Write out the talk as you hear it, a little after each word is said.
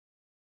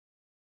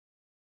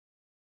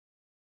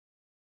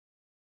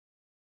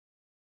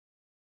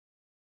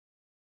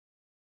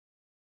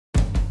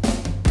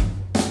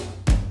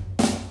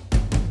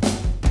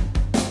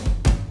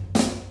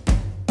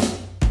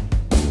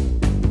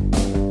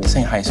This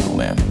ain't high school,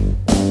 man.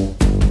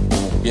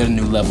 You're at a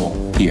new level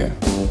here.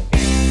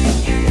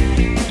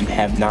 You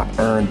have not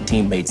earned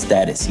teammate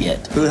status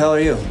yet. Who the hell are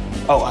you?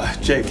 Oh,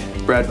 Jake.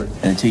 Bradford.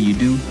 And until you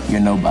do,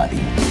 you're nobody.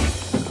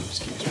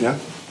 Excuse me. Yeah?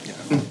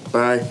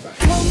 Bye.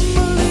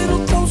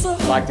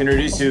 I'd like to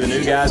introduce you to the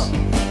new guys.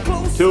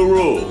 2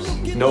 rules.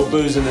 No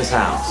booze in this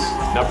house.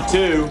 Number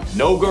 2,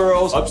 no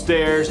girls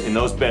upstairs in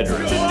those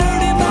bedrooms.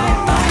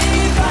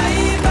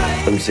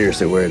 I'm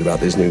seriously worried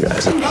about these new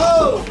guys.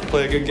 Oh!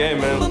 Play a good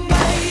game, man.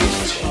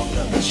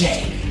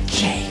 Jake.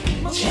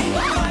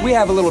 We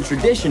have a little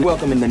tradition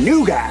welcoming the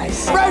new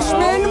guys.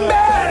 Freshman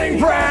batting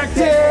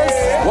practice!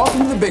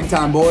 Welcome to the big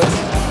time, boys.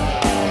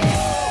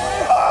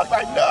 Oh,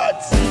 my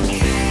nuts!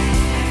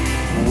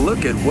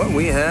 Look at what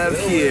we have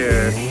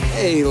here.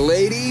 Hey,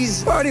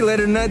 ladies. Party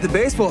later tonight at the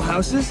baseball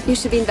houses. You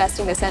should be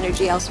investing this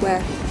energy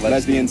elsewhere.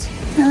 Lesbians.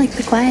 I like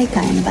the quiet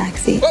guy in the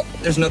backseat. Oh,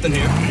 there's nothing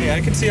here. Yeah,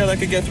 I can see how that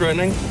could get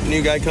threatening.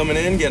 New guy coming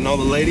in, getting all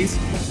the ladies.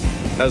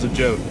 That was a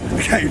joke.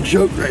 I got your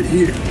joke right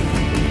here.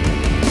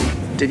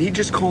 Did he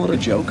just call it a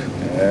joke?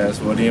 That's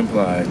what he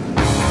implied.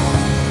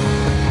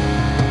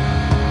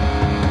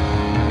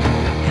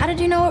 How did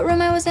you know what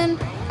room I was in?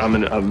 I'm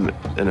an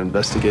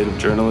investigative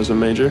journalism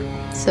major.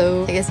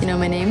 So, I guess you know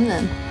my name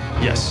then.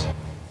 Yes.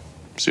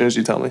 As soon as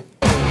you tell me.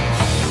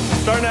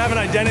 Starting to have an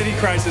identity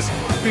crisis.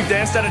 We've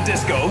danced at a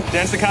disco,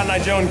 danced the Cotton Eye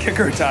Joe and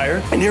kicker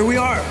attire, and here we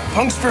are,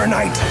 punks for a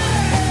night.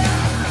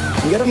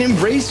 You gotta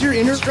embrace your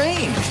inner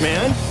strange,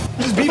 man.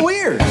 Just be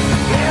weird.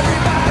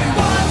 Everybody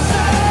wants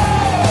some.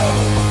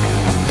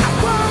 I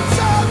want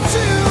some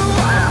too.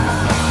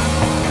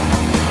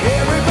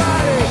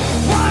 Everybody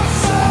wants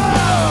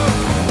some.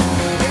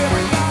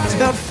 It's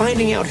about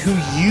finding out who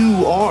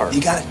you are.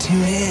 You gotta tune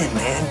in,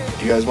 man.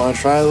 You guys wanna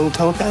try a little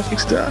telepathic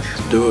stuff?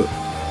 Do it.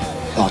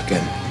 Lock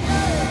in.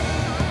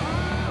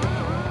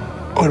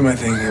 What am I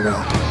thinking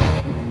about?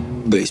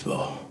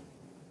 Baseball.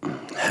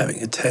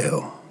 Having a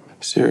tail.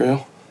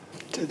 Cereal?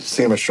 Just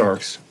thinking about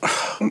sharks.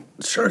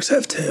 Sharks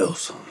have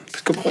tails. It's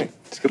a good point.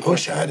 It's a good point.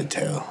 Wish I had a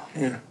tail.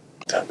 Yeah.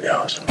 That'd be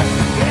awesome.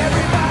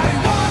 Everybody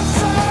wants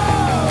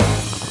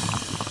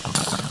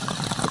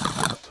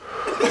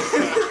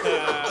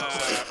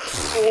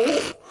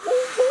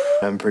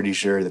some. I'm pretty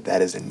sure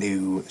that is a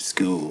new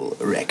school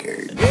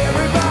record.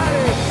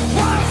 Everybody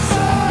wants